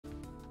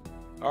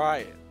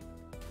Alright.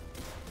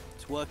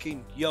 It's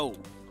working. Yo.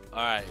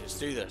 Alright, let's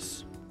do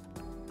this.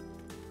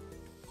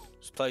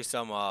 Let's play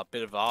some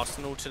bit of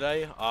Arsenal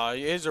today. It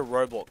is a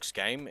Roblox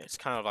game. It's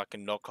kind of like a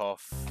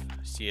knockoff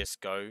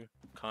CSGO,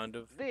 kind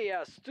of. They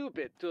are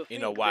stupid to in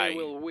think a way, they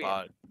will win.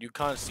 but you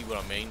can't see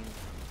what I mean.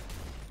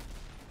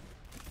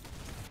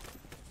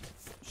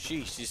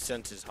 Sheesh, his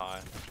sense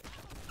high.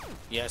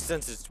 Yeah,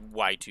 sense is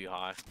way too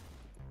high.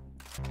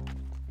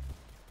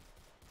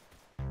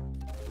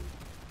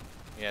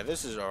 Yeah,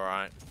 this is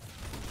alright.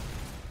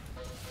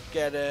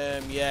 Get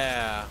him,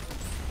 yeah.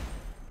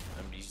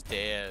 And he's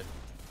dead.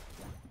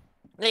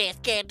 Let's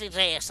get this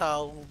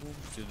asshole.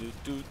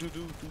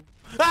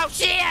 Oh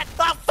shit!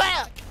 Oh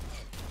fuck!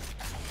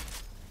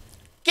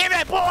 Give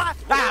it, boy!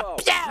 I'll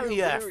blow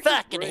your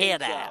fucking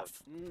head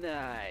off.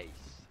 Nice.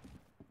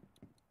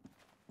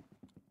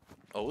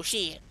 Oh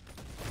shit.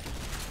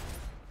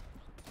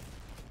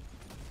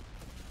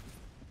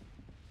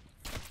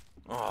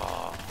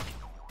 Oh.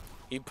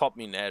 He popped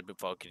me in the head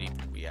before I could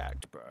even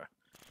react, bro.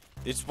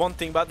 It's one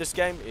thing about this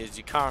game is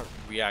you can't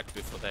react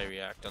before they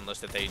react unless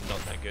they're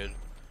not that good.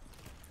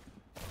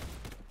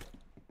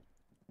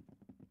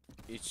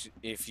 It's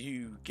if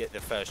you get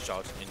the first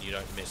shot and you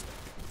don't miss them,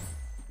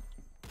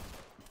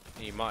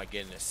 you might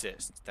get an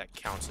assist that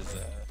counts as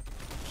a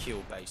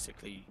kill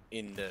basically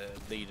in the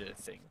leader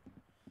thing.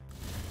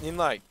 In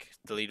like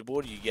the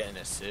leaderboard you get an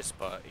assist,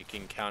 but it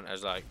can count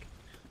as like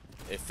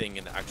a thing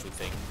in the actual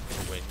thing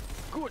to win.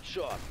 Good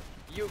shot.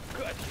 You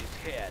got his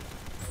head.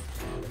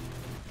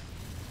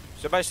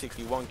 So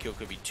basically one kill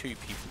could be two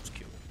people's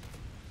kill.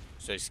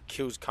 So his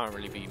kills can't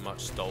really be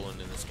much stolen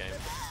in this game.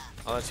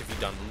 Unless if you've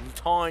done a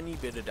tiny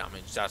bit of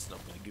damage, that's not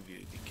going to give you a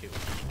good kill.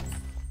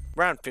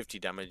 Around 50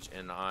 damage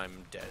and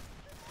I'm dead.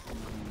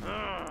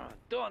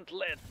 Don't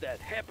let that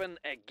happen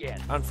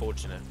again.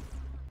 Unfortunate.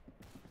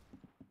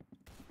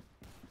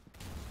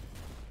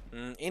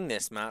 In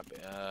this map,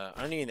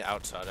 only in the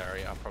outside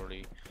area, I'll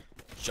probably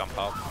jump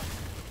up.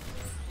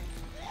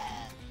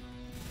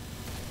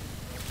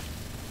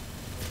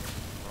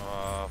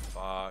 Oh,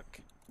 fuck.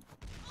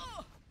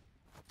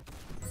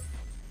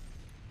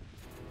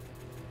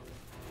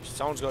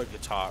 Someone's got a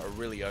guitar, a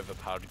really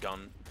overpowered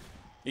gun.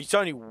 It's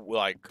only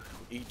like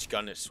each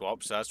gun is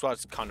swapped, so that's why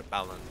it's kind of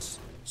balanced.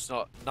 It's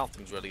not,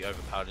 nothing's really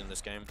overpowered in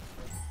this game.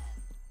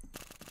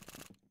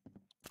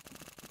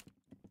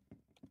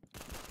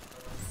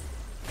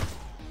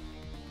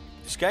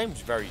 This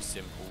game's very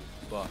simple,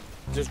 but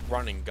just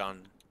running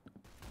gun.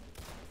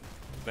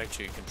 Make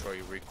sure you control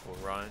your recoil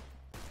right.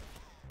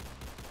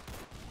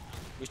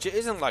 Which it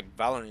isn't like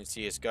Valorant in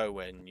CSGO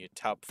when you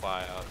tap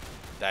fire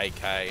the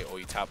AK or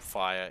you tap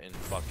fire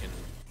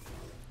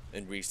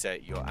and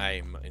reset your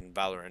aim in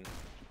Valorant.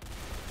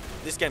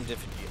 This game's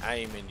different. You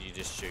aim and you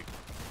just shoot.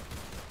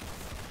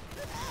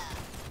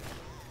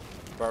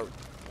 Bro,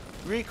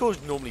 recoil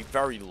is normally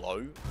very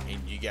low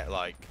and you get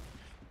like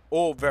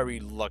all very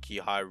lucky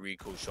high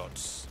recoil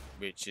shots,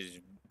 which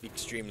is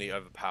extremely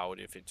overpowered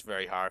if it's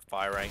very high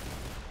fire rate.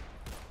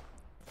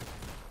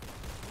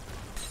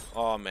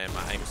 Oh man,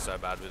 my aim is so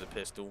bad with a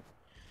pistol.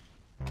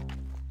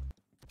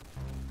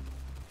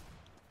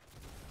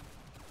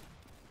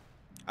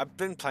 I've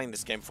been playing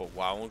this game for a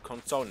while on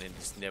console and it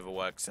just never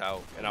works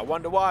out. And I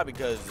wonder why,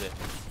 because it's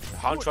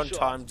 100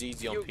 times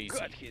easy on PC.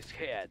 Got his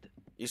head.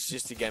 It's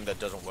just a game that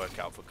doesn't work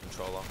out for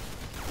controller.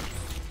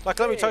 Like,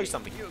 let me tell you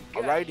something.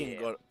 Irradiant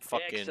got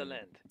fucking...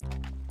 Excellent.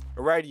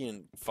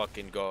 Irradiant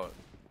fucking got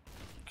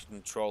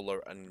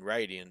controller and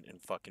Radiant in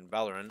fucking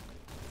Valorant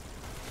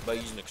by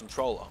using a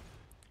controller.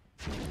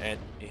 And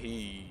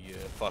he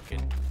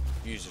fucking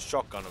used a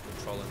shotgun or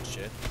controller and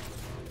shit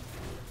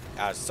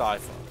as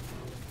Cypher.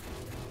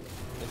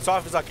 And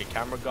Cypher's like a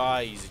camera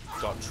guy, he's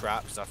got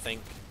traps, I think.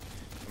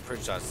 I'm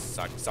pretty sure that's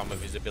like some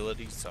of his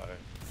abilities, so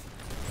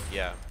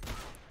yeah.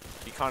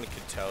 You kind of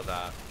could tell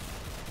that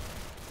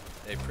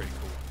they're pretty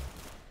cool.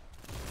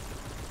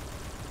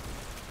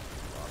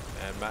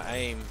 And my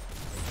aim...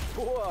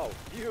 Wow,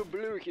 you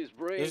blew his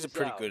brains out. This is a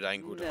pretty good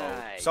angle to hold.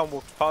 Nice. Someone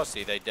walked past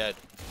you, they dead.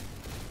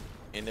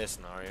 In this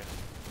scenario.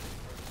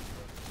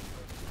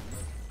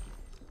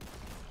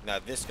 Now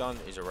this gun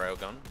is a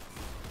railgun.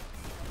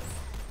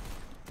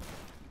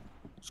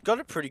 It's got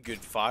a pretty good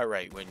fire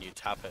rate when you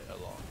tap it a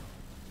lot.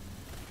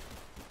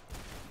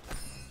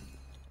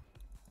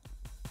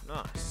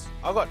 Nice.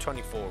 I've got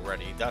 24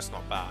 already. That's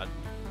not bad.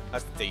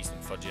 That's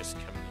decent for just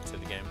coming into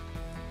the game.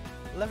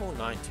 Level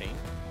 19.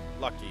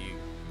 Lucky you.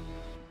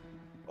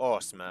 Or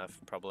Smurf,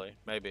 probably.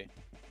 Maybe.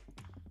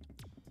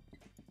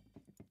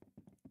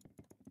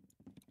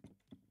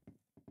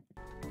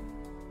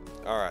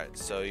 Alright,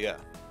 so yeah.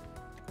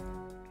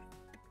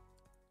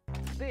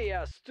 They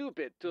are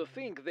stupid to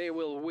think they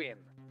will win.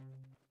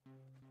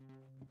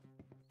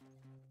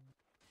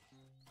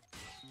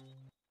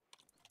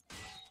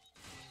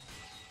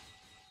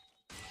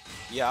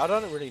 Yeah, I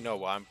don't really know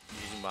why I'm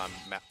using my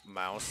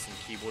mouse and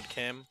keyboard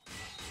cam.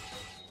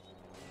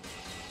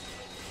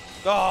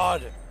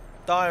 God!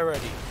 Die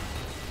already!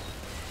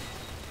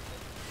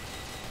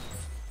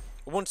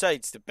 I wouldn't say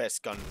it's the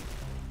best gun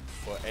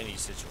for any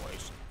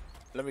situation.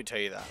 Let me tell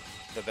you that.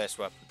 The best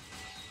weapon.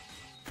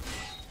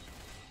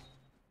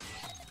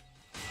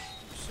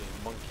 This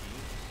is monkey.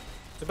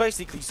 So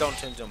basically, someone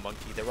turns into a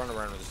monkey. They run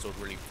around with a sword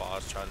really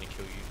fast, trying to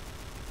kill you.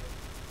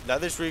 Now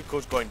this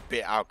recoil's going a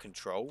bit out of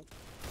control.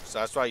 So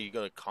that's why you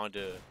gotta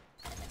kinda...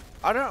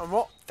 I'm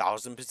not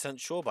 1000%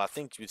 sure, but I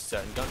think with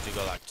certain guns you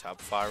gotta like tab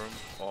fire them.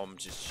 Or I'm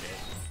just shit.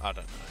 I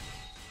don't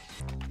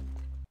know.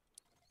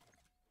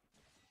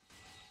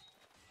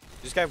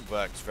 This game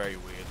works very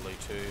weirdly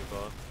too,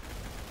 but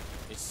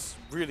it's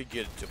really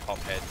good to pop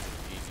heads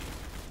easy.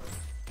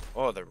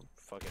 Oh, they're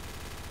fucking...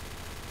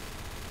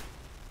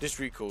 This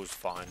recoil is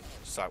fine.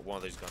 It's like one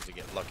of those guns that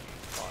get lucky.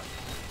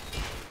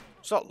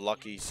 It's not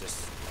lucky, it's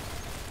just...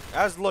 It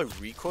has low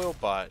recoil,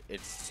 but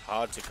it's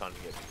hard to kind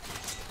of get people.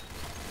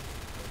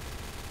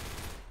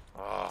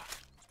 Ah,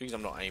 it's because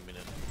I'm not aiming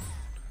it.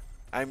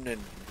 Aiming it,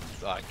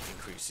 like,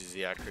 increases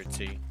the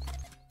accuracy.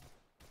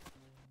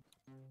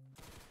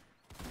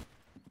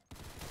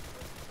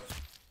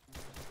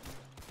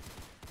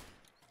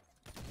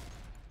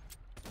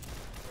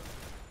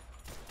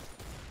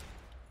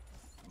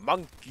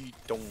 Monkey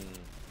dong.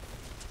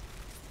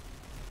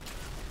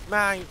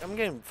 Man, I'm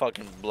getting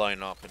fucking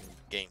blown up and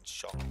getting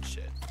shot and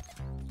shit.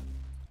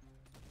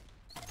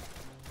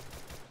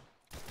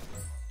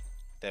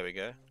 There we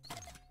go.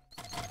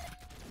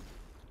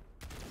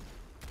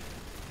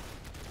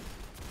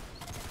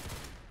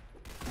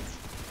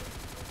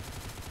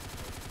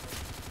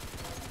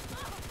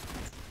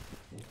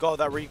 God,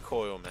 that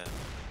recoil, man.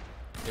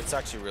 It's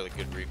actually really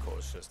good recoil.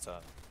 It's just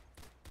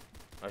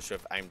I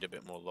should have aimed a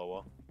bit more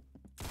lower.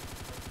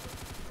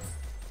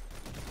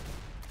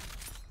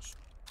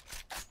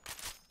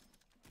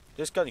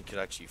 This gun could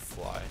actually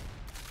fly.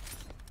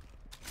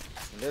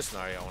 In this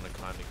scenario, I want to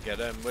kind of get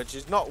him, which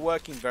is not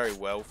working very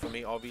well for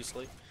me,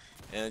 obviously.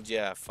 And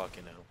yeah,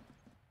 fucking hell.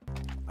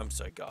 I'm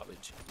so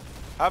garbage.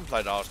 I haven't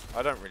played Arsenal.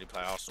 I don't really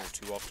play Arsenal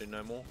too often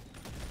no more.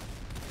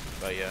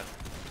 But yeah.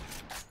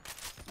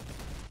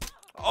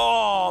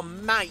 Oh,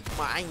 mate,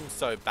 my aim's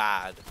so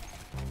bad.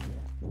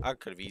 I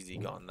could have easily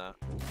gotten that.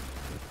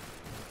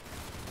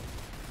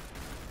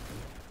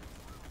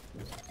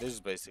 This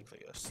is basically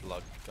a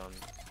slug gun.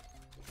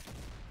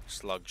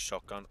 Slug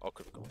shotgun. I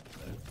could have gone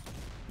there.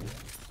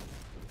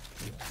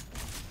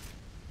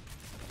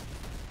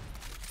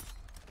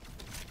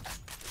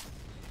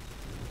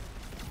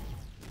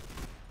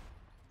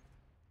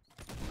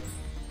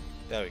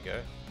 There we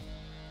go.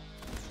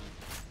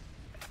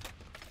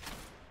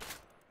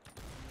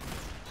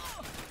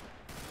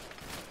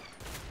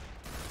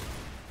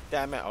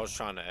 Damn it, I was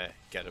trying to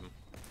get him.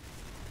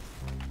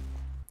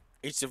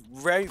 It's a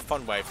very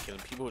fun way of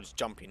killing people, just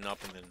jumping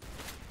up and then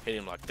hit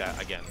him like that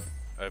again.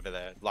 Over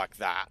there, like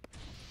that.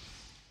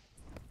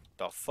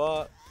 The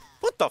fuck?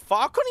 What the fuck?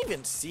 I couldn't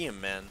even see him,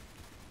 man.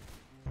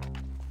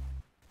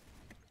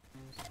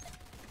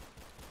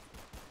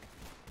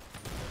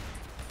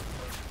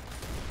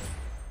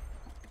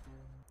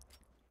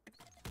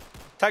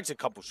 Takes a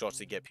couple shots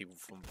to get people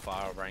from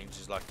far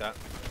ranges like that.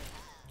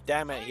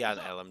 Damn it, he had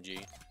an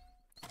LMG.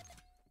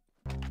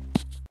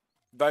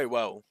 Very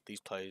well,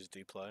 these players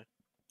do play.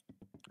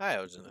 Hey,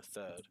 I was in the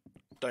third.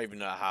 Don't even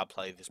know how to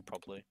play this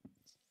properly.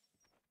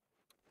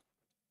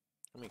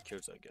 How many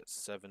kills did I get?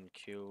 7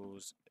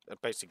 kills. I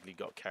basically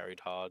got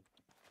carried hard.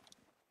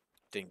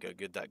 Didn't go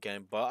good that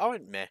game, but I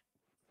went meh.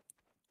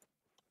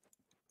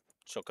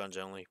 Shotguns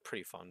only,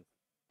 pretty fun.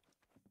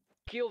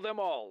 Kill them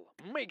all.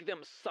 Make them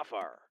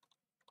suffer.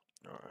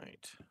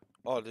 Alright.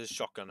 Oh, this is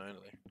shotgun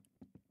only.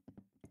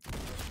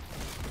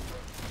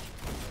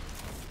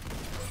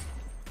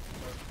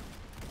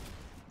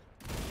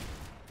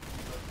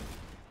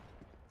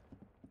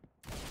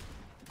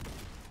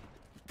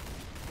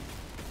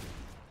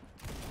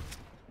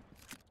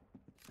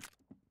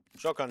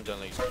 Shotgun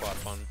only is quite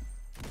fun.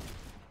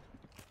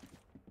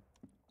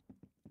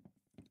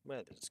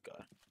 Where's this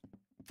guy?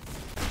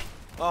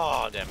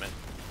 Oh, damn it.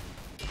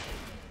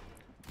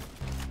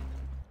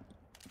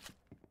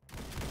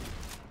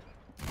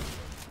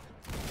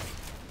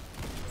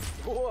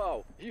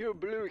 Wow, you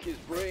blew his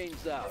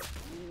brains out.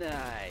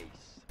 Nice.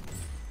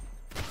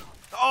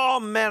 Oh,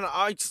 man,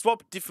 I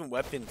swapped different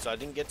weapons, so I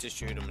didn't get to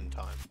shoot him in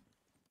time.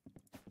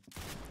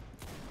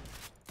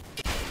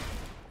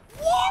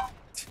 What?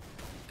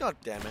 God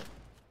damn it.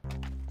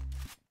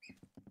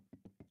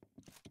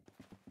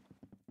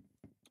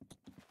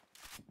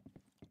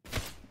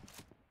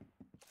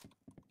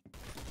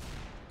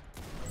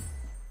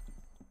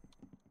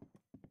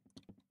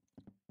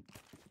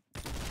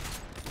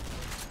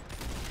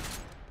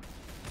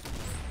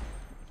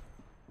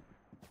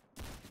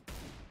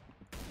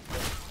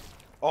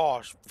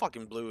 Oh,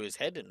 fucking blew his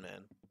head in,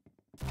 man.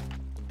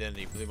 And then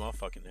he blew my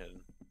fucking head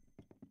in.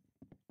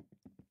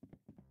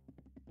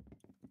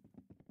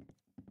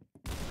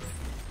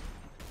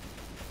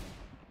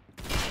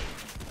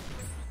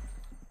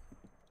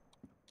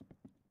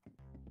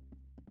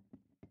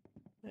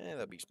 Yeah,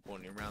 they'll be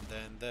spawning around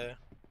there and there.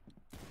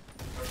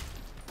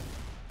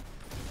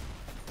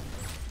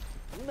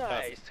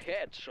 Nice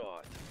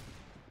headshot.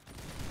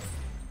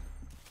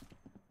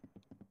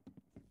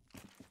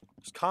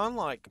 kind of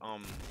like,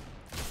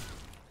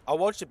 I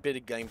watched a bit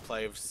of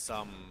gameplay of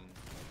some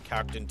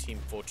character in Team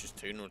Fortress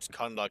 2, and it's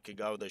kind of like a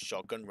guy with a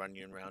shotgun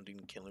running around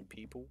and killing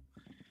people.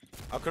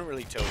 I couldn't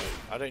really tell.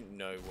 I don't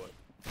know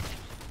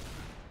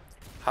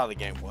how the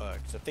game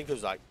works. I think it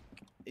was like,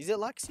 is it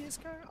like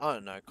CS:GO? I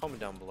don't know. Comment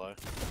down below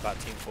about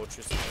Team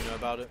Fortress if you know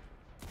about it.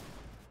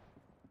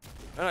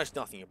 I know it's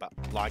nothing about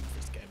like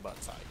this game, but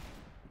it's like,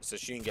 it's a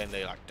shooting game.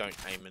 They like don't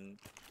aim in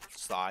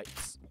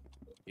sights.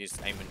 You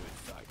just aiming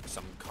with like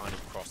some kind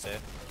of crosshair,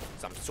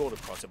 some sort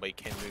of crosshair, but you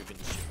can move and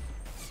shoot.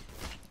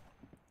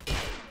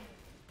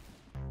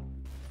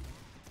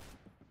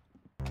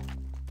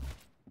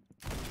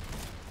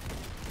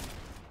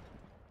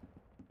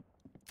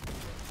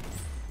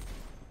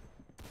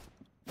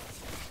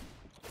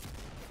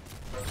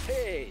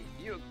 Hey,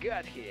 you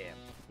got him.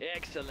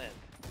 Excellent.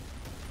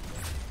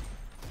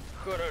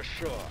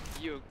 Хорошо,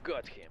 you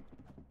got him.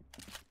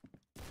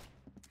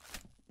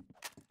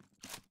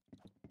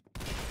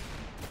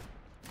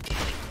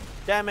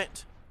 Damn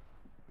it!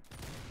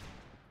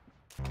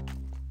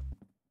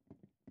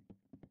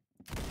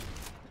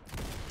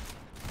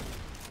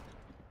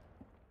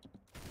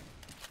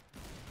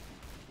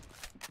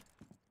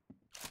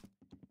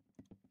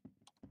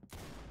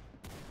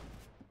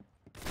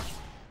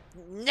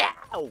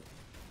 No!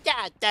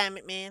 God damn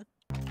it, man!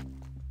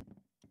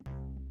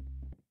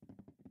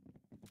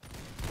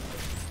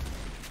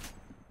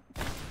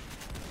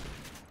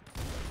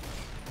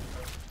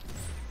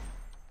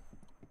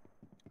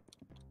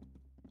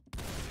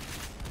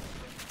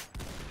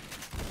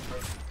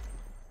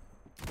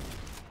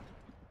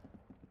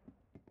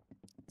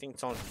 I think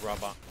it's on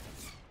rubber.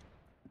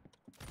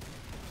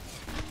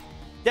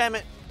 Damn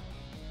it!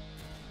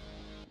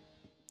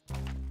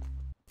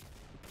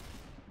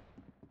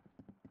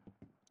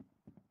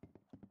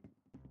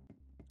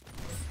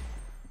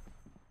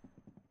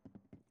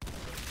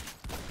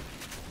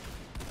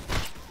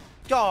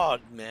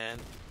 God, man.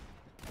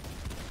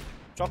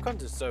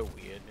 Shotguns are so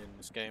weird in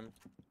this game.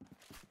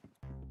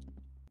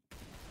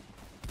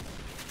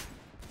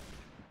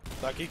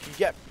 Like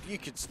you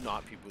could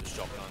snipe people with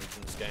shotguns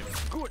in this game.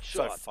 Good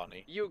So shot.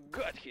 funny. You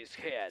got his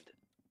head.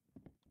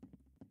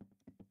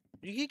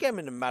 You can get them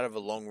in a matter of a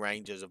long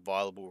range as a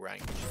viable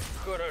range.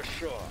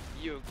 Хорошо,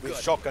 you With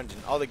got shotguns in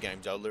other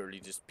games, they'll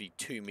literally just be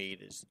 2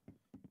 meters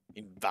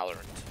in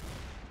Valorant.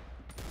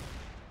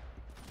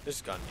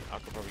 This gun, I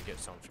could probably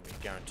get some from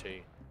it,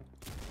 guarantee.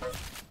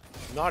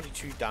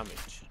 92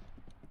 damage.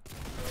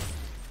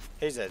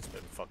 His head's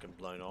been fucking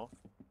blown off.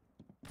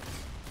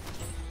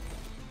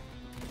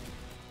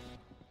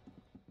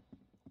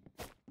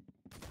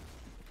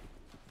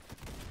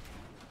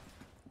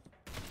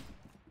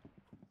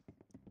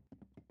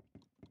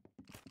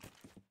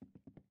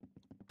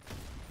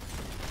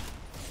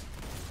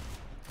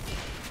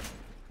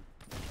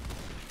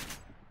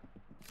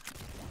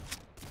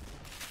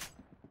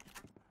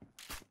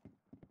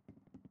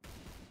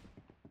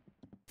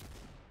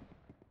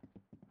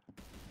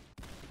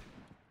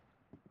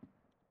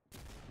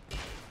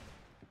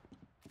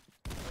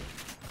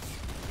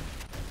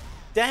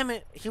 Damn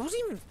it! He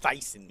wasn't even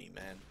facing me,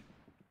 man.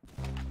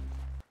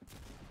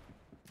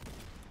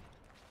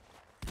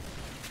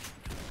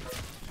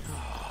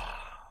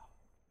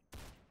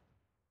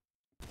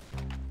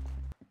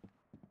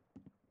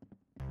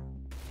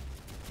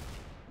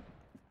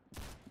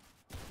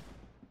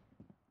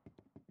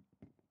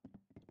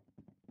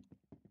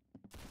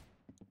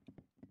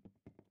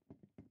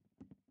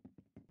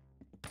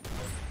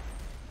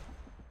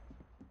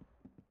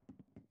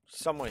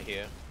 Somewhere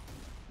here.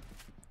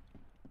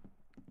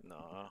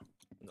 Nah,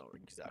 not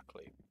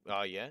exactly.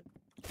 Oh, yeah?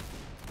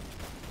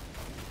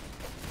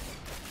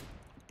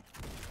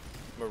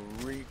 I'm a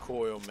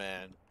recoil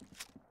man.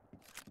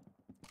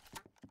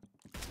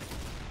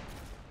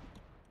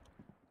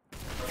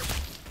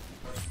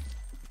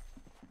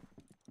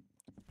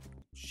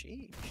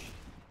 Sheesh.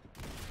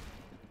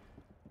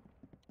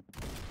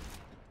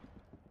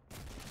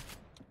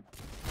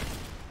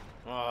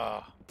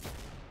 Ah.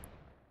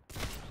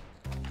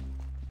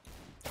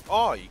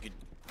 Oh, you could.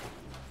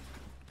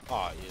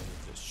 Oh, yeah,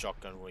 there's a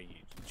shotgun where you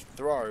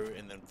throw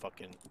and then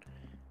fucking.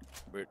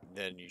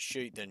 Then you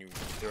shoot, then you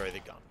throw the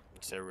gun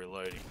instead of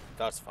reloading.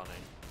 That's funny.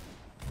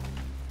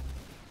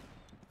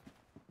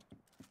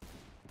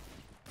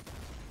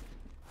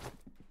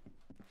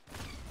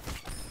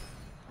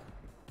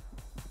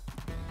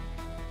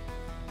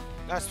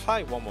 Let's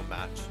play one more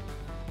match.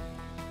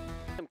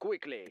 him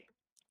quickly.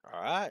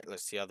 Alright,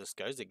 let's see how this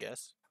goes, I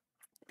guess.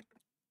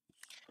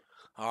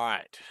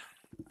 Alright.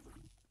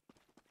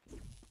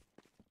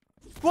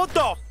 What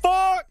the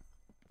fuck?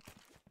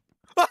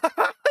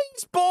 He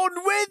spawned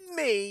with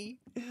me!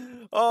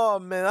 Oh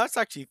man, that's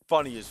actually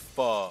funny as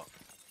fuck.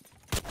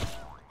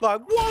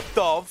 Like, what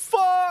the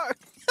fuck?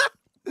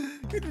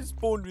 He just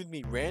spawned with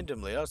me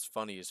randomly. That's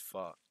funny as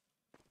fuck.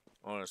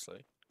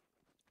 Honestly.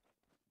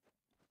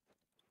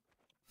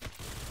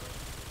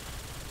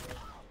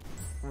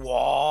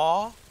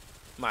 What?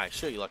 Might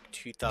show you like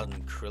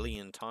 2,000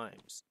 trillion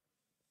times.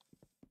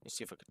 Let's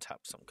see if I could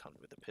tap some cunt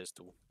with a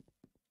pistol.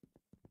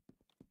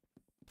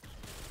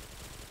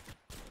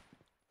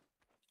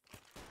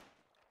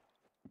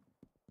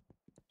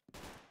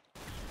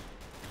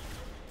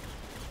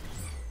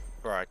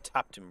 Bro, I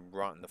tapped him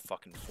right in the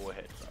fucking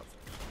forehead, bruv.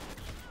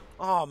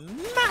 Oh,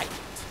 mate!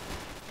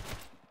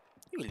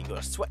 You really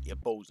gotta sweat your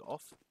balls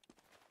off.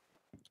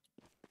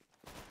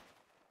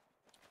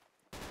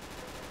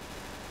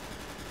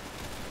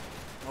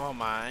 Oh,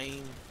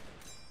 man.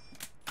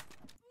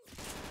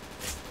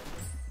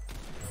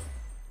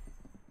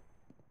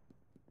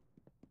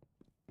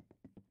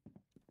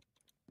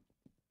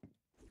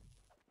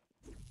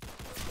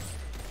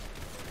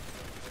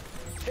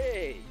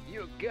 Hey,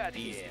 you got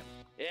Easy. him.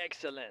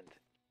 Excellent.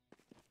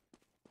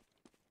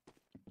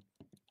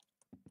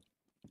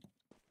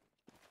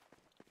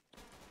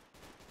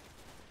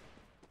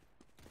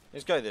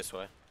 Let's go this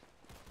way.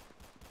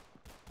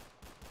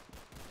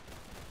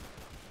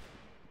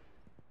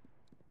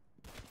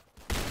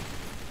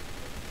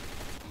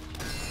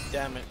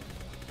 Damn it.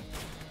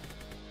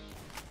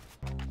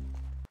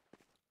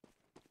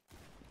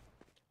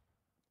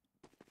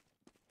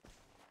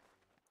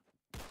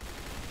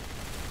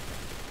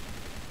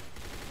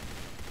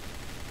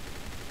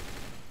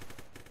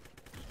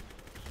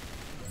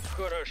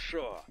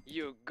 Хорошо,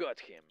 you got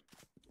him.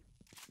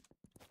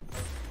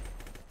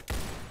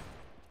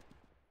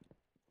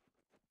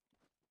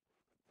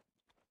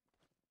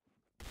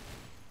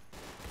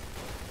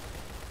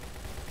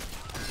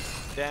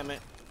 Damn it.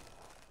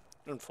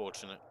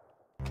 Unfortunate.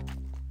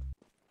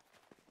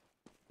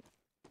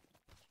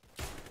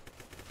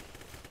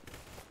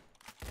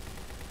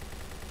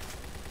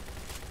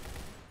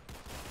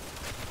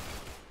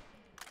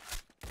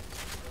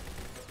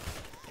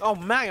 Oh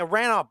man, I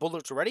ran out of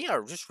bullets already?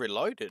 I just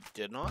reloaded,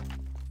 didn't I?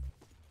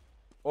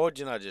 Or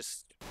didn't I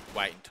just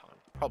wait in time?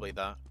 Probably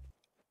that.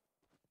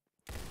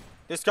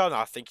 This gun,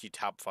 I think you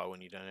tap fire when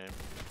you don't aim.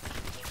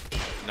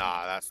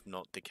 Nah, that's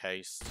not the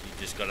case. You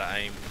just gotta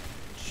aim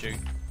and shoot.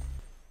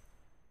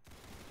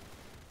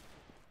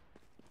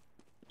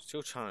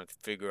 Still trying to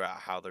figure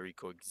out how the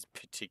recoil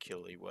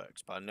particularly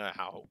works, but I know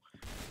how.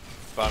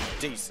 But I'm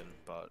decent,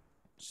 but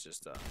it's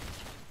just that.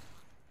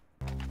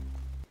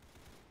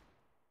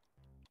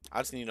 I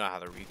just need to know how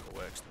the recoil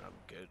works, and I'm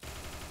good.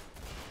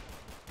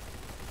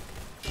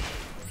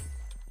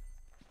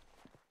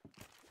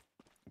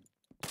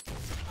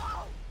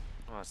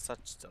 Oh, it's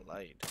such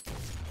delayed.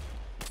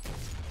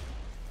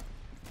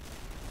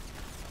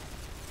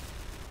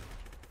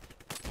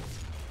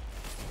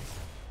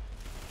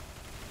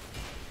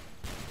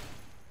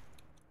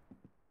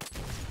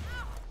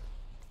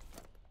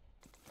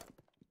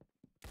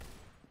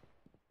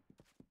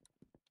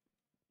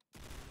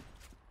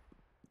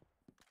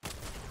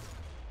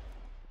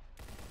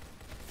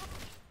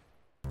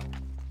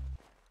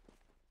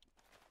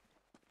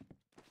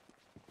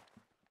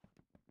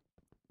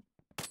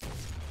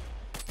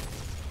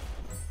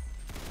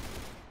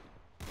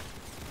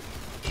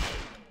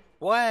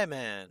 Where,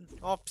 man?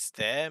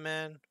 Upstairs,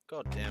 man.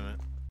 God damn it.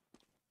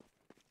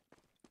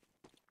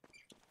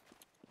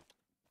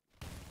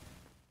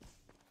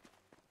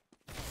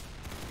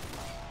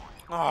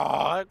 Oh,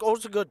 I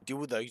also got to deal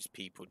with those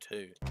people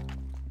too.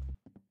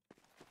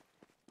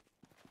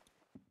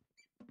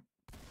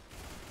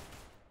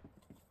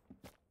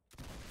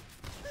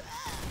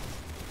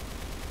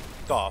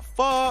 The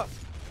fuck?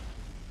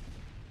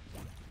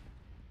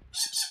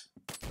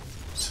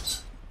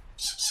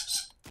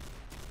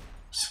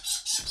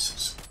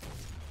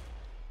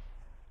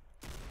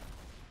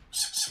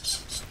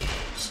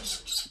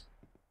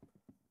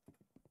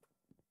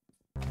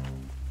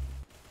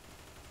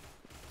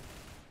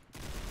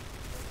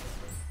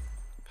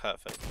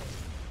 Perfect.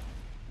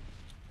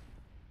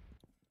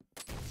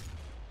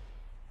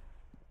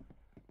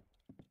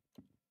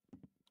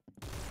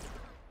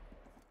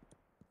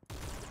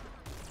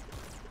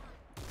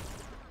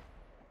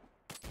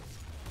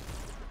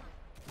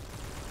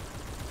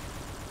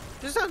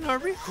 Does that no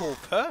recoil?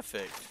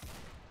 Perfect.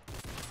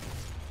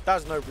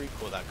 That's no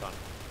recoil, that gun.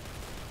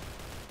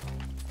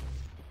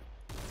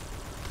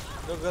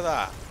 Look at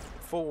that.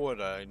 Forward,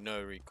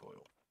 no recoil.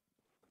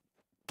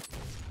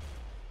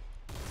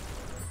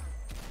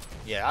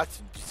 Yeah,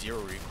 that's zero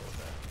recoil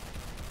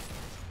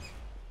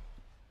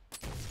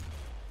there.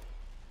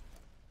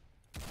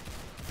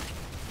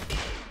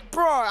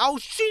 Bro, I'll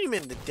shoot him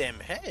in the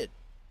damn head.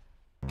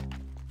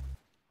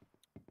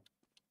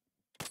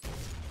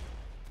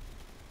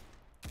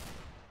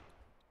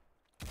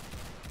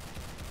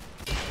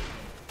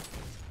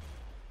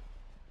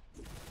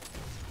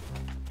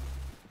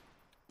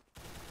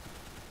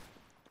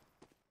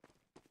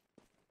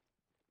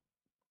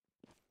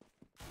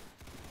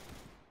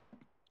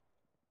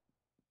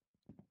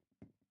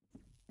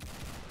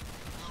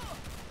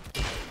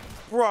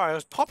 Bro, I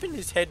was popping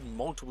his head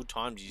multiple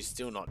times, he's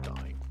still not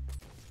dying.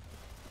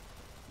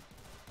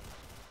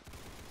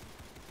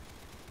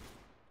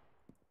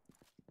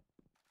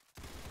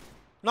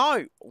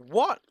 No,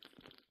 what?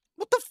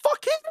 What the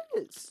fuck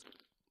is this?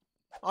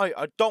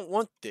 I don't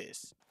want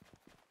this.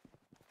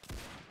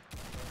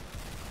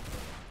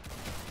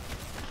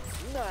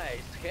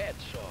 Nice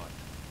headshot.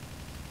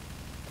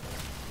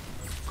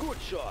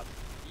 Good shot.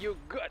 You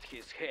got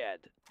his head.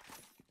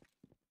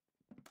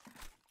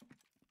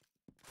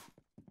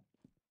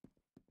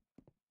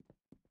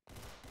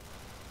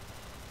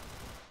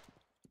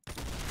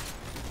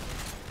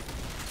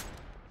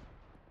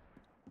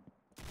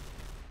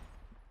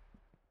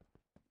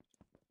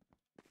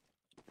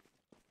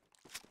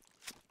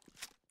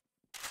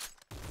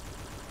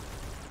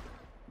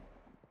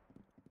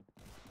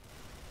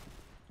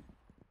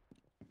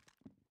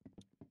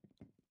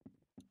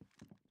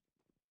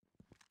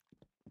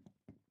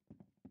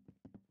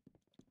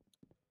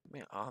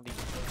 Where are these?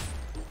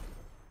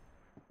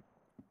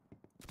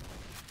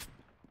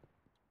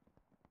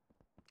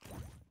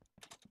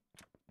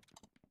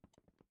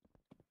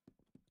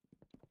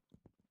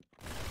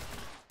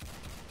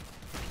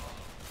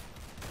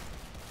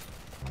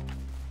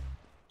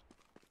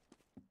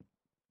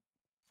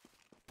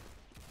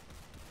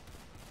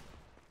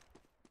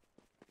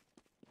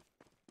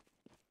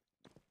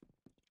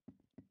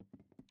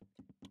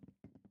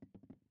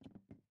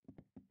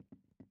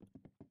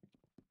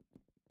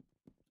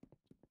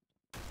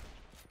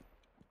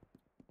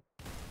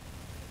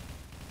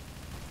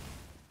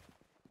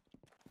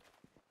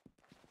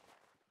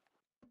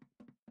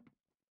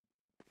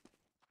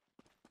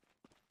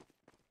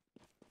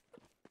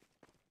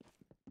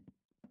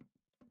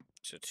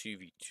 It's a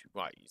 2v2,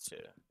 right, it's a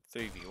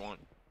 3v1.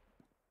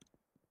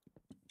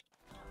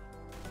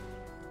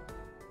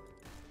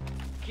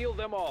 Kill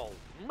them all.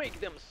 Make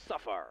them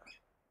suffer.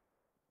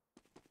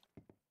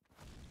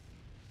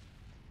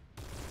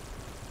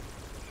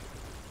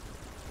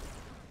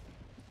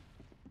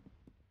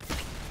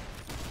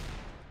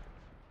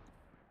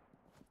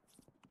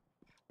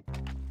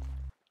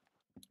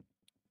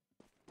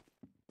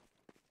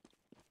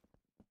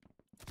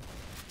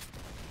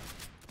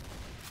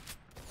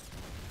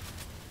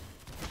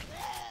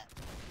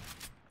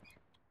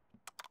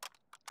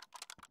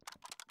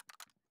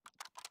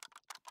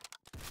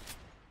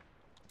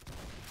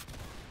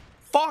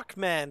 Fuck,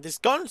 man, this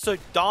gun's so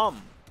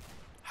dumb.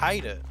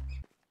 Hate it.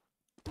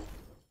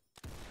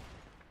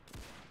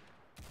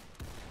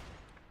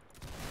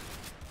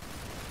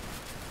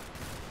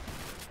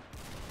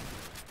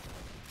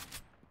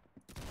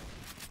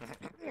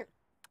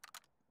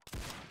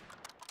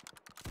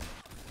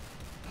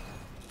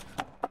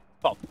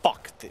 Oh,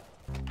 fuck it.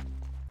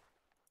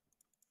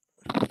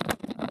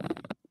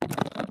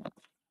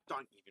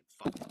 Don't even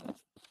fucking.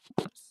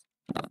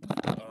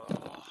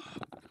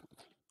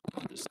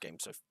 Oh, this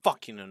game's so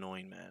fucking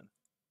annoying, man.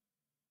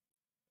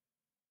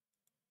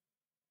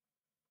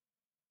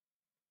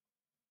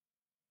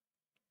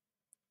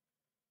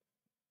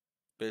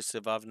 Bit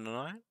surviving the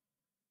night?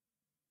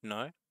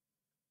 No?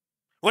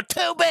 Well,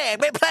 too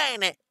bad, we're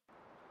playing it!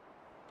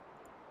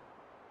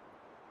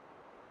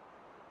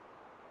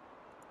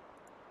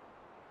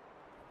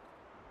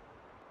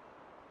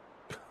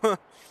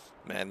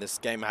 Man, this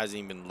game hasn't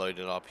even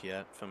loaded up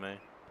yet for me.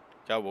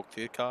 Can I walk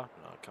through the car?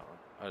 No, I can't.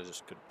 I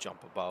just could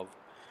jump above.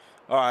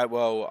 Alright,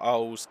 well,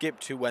 I'll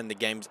skip to when the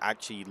game's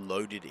actually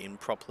loaded in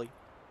properly.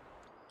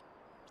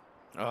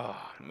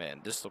 Oh, man,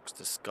 this looks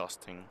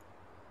disgusting.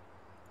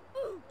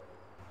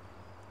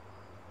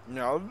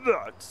 Now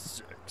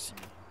that's sexy.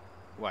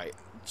 Wait,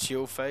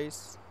 chill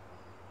face?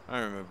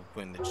 I don't remember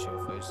putting the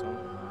chill face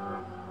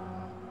on.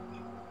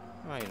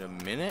 Wait a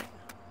minute.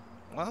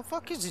 Why the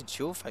fuck is the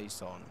chill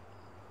face on?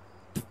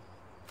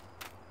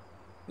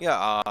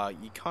 Yeah,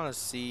 you kind of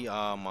see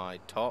my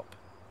top.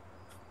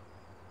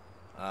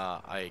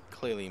 I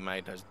clearly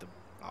made as the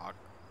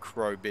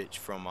crow bitch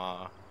from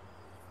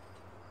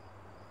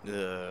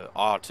the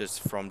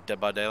artist from Dead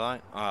by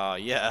Daylight.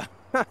 Yeah,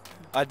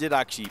 I did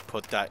actually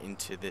put that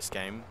into this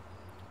game,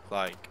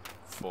 like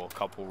for a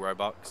couple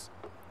Robux,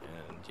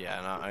 and yeah,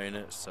 and I own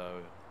it.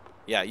 So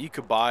yeah, you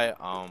could buy it.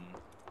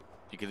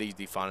 You could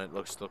easily find it.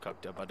 Look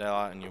up Dead by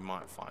Daylight, and you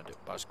might find it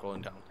by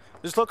scrolling down.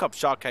 Just look up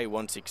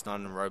ℙ𝕝𝕒𝕟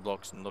on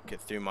Roblox and look it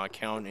through my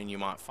account, and you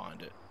might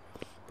find it.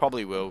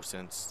 Probably will,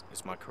 since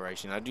it's my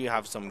creation. I do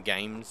have some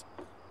games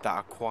that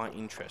are quite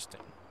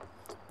interesting.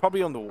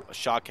 Probably on the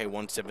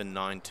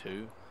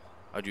ℙ𝕝𝕒𝕟1792,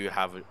 I do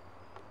have it,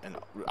 and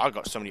I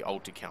got so many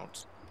old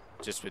accounts,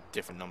 just with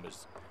different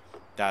numbers,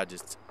 that are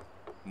just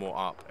more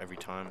up every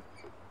time.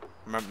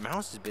 My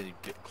mouse is a bit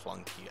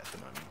clunky at the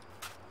moment.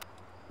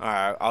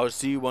 Alright, I'll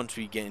see you once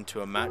we get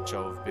into a match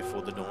of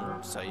Before the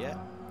Dawn. So yeah,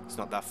 it's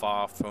not that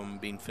far from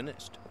being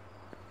finished.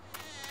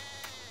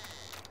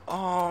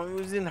 Oh, it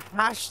was in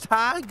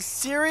hashtag?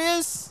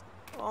 Serious?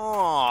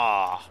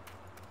 Oh.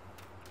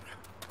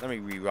 Let me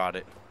rewrite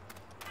it.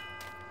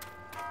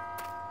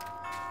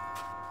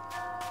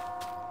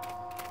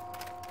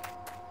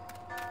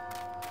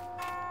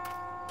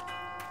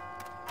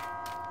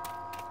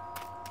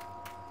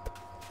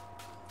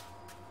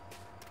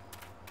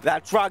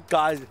 That's right,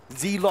 guys.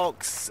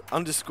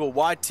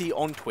 ℽlox_YT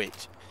on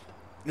Twitch.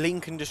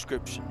 Link in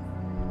description.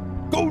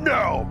 Go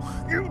now!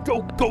 You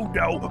don't go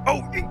now!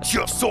 I'll eat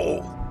your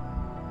soul!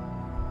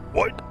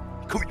 What?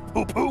 Call me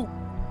poo-poo?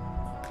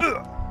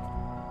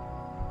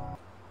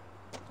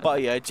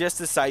 But yeah, just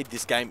to say,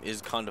 this game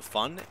is kind of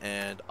fun,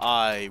 and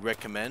I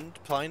recommend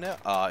playing it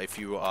if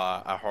you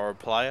are a horror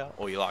player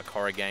or you like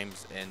horror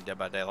games and Dead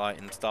by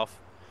Daylight and stuff.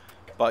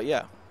 But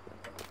yeah,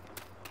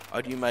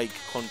 I do make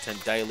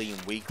content daily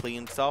and weekly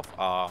and stuff.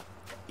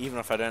 Even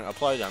if I don't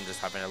upload, I'm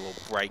just having a little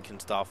break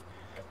and stuff,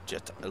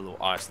 just a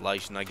little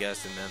isolation, I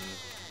guess, and then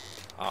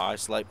I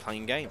isolate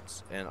playing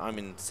games. And I'm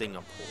in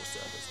Singapore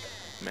servers.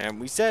 Man,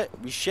 we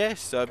share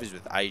servers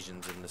with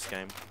Asians in this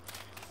game.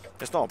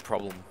 It's not a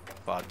problem,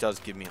 but it does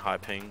give me high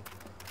ping.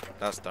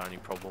 That's the only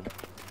problem.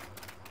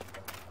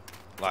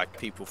 Like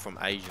people from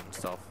Asia and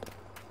stuff.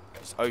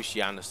 It's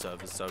Oceania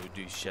servers, so we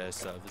do share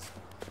servers.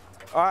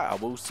 Alright, I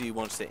will see you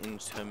once the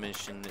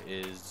intermission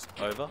is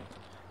over,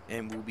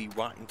 and we'll be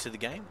right into the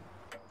game.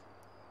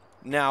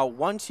 Now,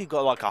 once you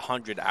got like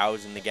 100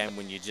 hours in the game,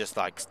 when you're just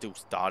like still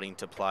starting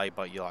to play,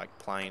 but you're like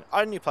playing,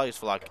 I only play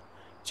for like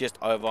just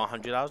over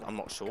 100 hours. I'm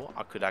not sure.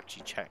 I could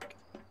actually check.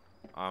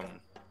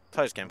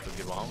 Play this game for a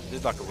good while.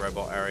 There's like a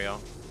robot area,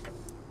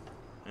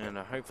 and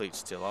hopefully it's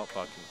still up.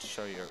 I can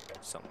show you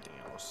something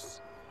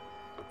else.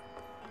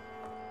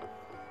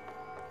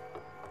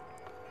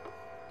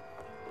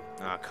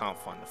 No, I can't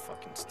find the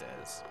fucking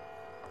stairs.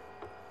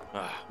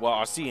 Well,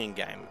 I'll see you in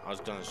game. I was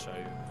gonna show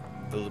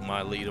you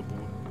my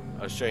leaderboard.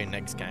 I'll show you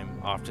next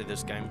game after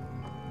this game.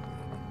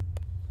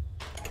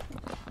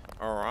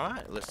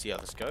 Alright, let's see how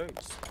this goes.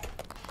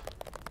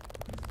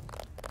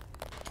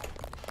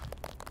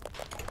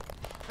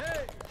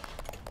 Hey!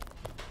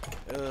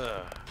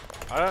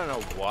 I don't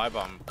know why,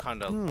 but I'm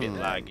kind of a bit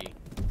laggy.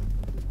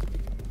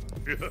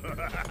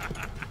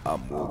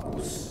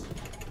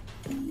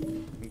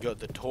 You got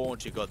the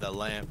torch, you got the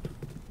lamp.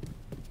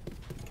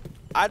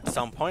 At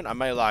some point, I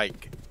made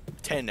like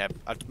 10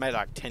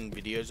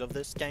 videos of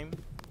this game.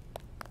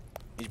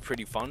 It's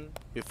pretty fun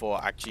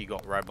before I actually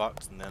got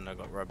Robux, and then I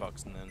got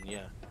Robux, and then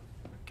yeah,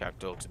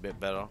 character looks a bit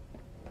better.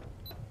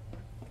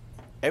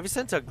 Ever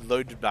since I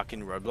loaded back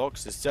in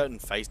Roblox, a certain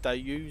face that I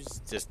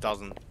use just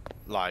doesn't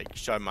like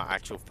show my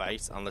actual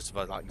face unless if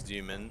I like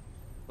zoom in,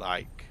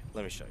 like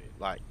let me show you,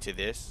 like to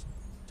this,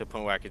 to the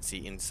point where I could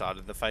see inside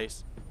of the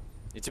face.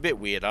 It's a bit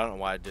weird. I don't know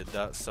why I did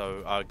that,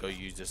 so I'll go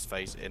use this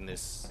face in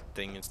this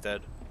thing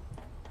instead.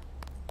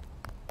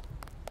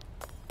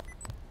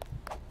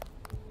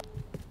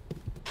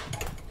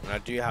 And I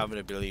do have an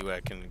ability where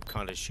I can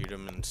kind of shoot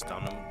him and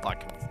stun him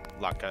like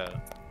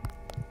a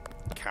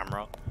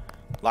camera.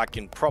 Like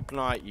in Prop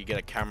Night, you get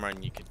a camera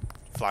and you can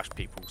flash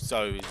people.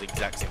 So it's the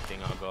exact same thing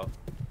I got.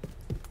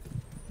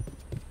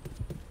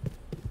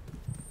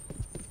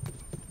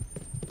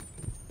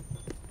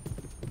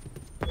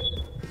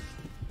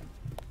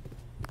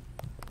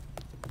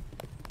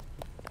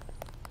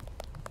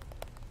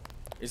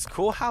 It's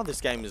cool how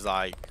this game is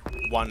like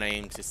 1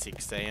 AM to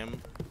 6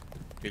 AM.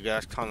 Because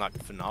that's kind of like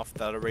FNAF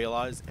that I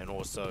realized. And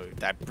also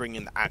that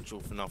bringing the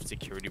actual FNAF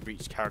security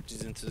breach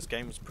characters into this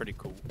game is pretty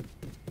cool.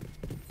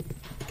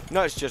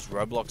 No, it's just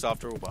Roblox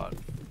after all, but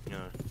you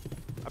know,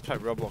 I played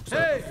Roblox for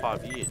over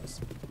 5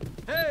 years.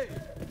 Hey!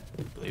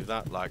 Believe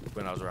that? Like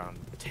when I was around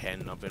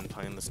 10, I've been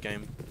playing this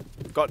game.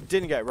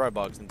 Didn't get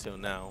Robux until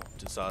now.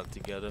 Decided to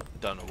get it.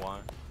 Don't know why.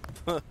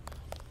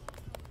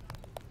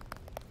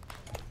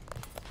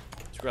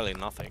 It's really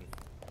nothing.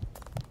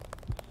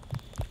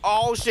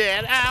 Oh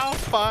shit! Ow!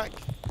 Fuck!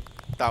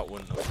 That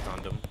wouldn't have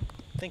stunned him.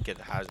 I think it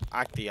has.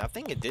 Actually, I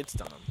think it did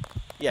stun him.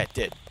 Yeah, it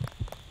did.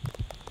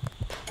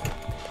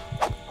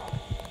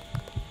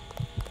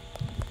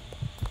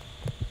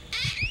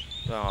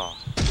 Oh.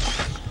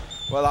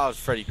 Well, that was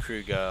Freddy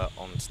Krueger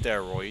on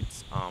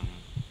steroids.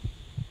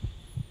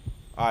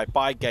 Alright,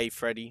 bye gay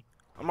Freddy.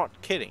 I'm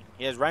not kidding.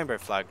 He has rainbow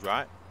flags,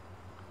 right?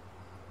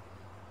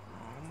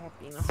 I'm not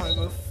being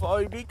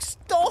homophobic.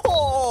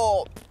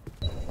 Stop!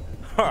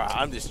 Alright,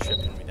 I'm just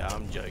tripping me down.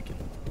 I'm joking.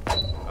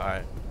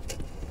 Alright.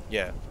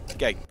 Yeah,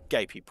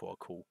 gay people are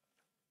cool.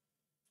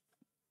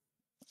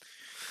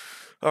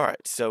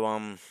 Alright, so,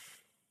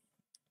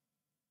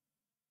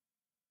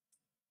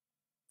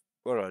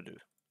 what do I do?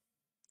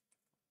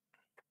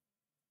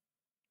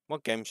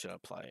 What game should I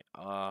play?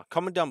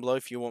 Comment down below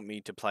if you want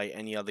me to play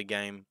any other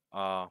game.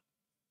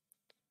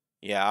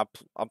 Yeah,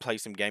 I'll play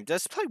some games.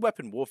 Let's play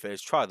Weapon Warfare.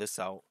 Let's try this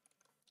out.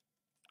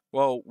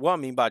 Well, what I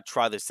mean by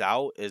try this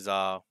out is, did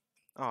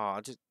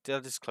I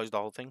just close the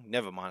whole thing?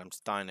 Never mind, I'm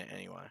starting it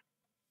anyway.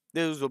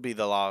 This will be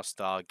the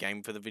last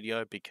game for the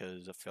video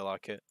because I feel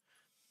like it.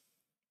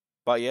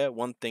 But yeah,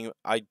 one thing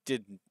I'm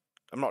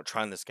not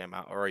trying this game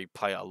out. I already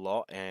play it a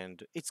lot,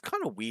 and it's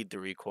kind of weird the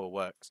recoil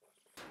works.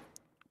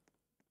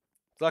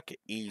 It's like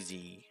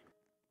easy.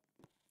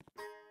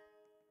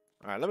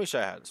 Alright, let me show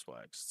you how this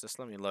works. Just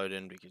let me load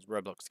in because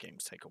Roblox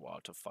games take a while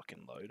to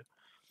fucking load.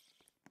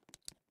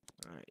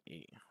 Alright,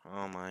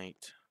 oh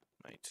mate,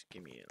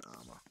 give me an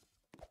armor.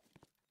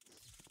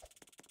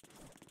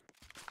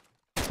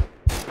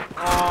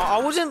 Oh, I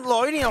wasn't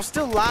loading, I was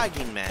still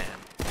lagging, man.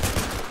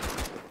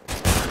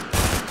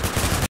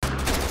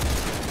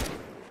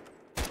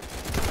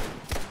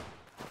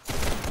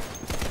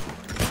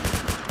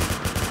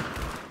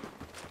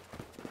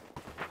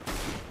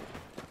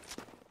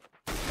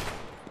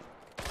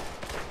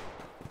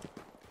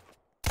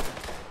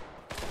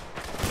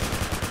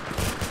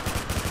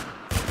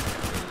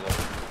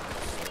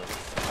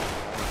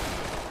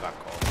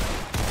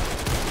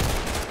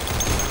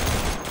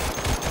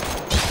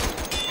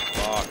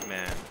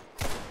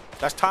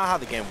 That's kind of how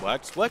the game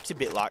works. Works a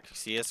bit like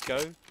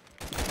CSGO,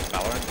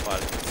 Valorant,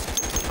 but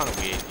it's kind of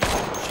weird. You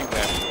can shoot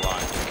wherever you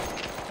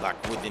like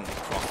within the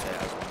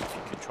crosshairs if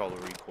you control the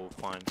recoil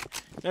fine.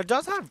 Now it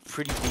does have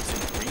pretty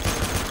decent recoil,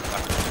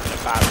 like in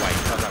a bad way.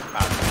 It does have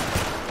bad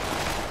recoil.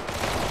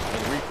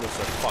 The recoil's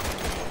so fucking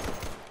weird.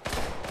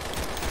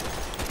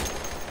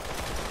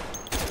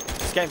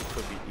 This game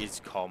could be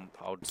comp,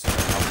 I would say.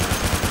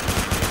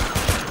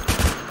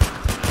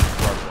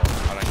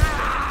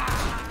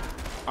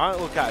 I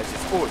don't look at it as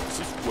just, oh, it's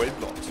just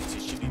Roblox. It's a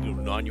shitty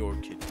little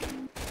 9-year-old kid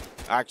game.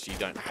 I actually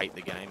don't hate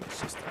the game. It's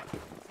just that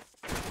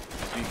I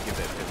do give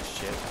it a bit of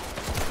shit.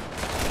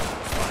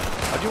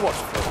 I do watch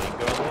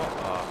Ⅎ𝕉𝕒𝕟 a lot.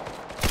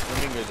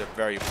 Ⅎ𝕉𝕒𝕟 is a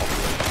very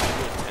popular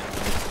YouTuber, 10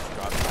 million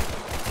subscribers.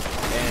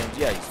 And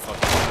yeah, he's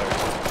fucking very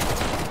good.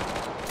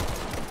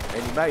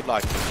 And he made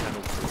like a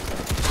channel called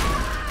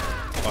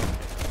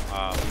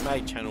he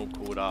made a channel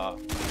called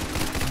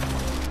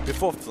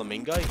before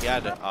Ⅎ𝕉𝕒𝕟, he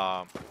had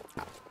what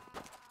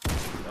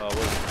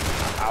was it?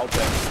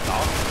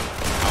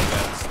 Ⅎ𝕉𝕒𝕟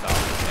stuff,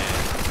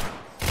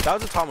 and that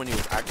was the time when he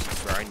was actually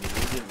swearing. He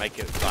didn't make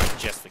it like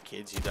just for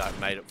kids. He like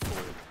made it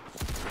for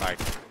like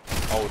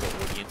older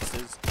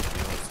audiences.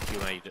 He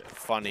made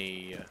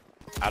funny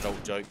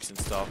adult jokes and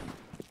stuff,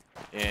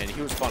 and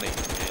he was funny,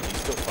 and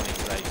he's still funny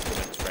today. He still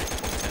makes great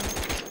content.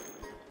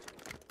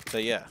 So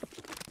yeah.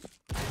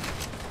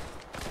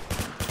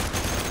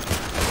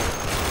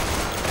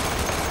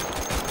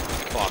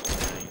 Fuck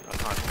me, I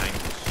can't aim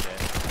this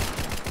shit.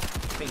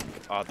 I think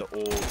the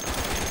orb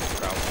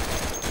crowd.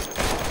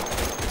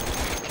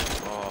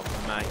 Oh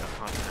mate, I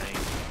can't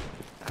aim.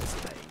 That's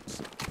AIDS.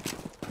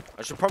 I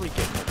should probably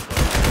get more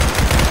close.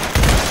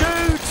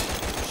 Shoot!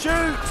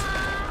 Shoot!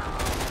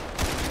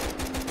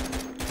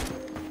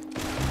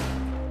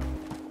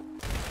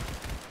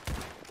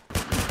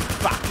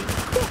 Fucking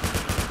cook!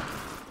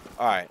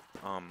 Alright,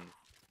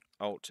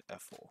 Alt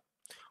F4.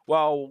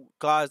 Well,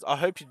 guys, I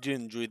hope you did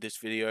enjoy this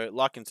video.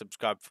 Like and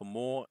subscribe for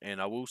more, and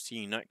I will see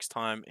you next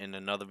time in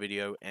another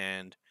video.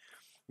 And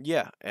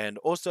yeah, and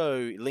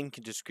also link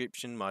in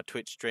description my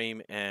Twitch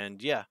stream,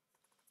 and yeah,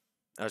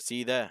 I'll see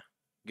you there.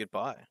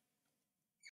 Goodbye.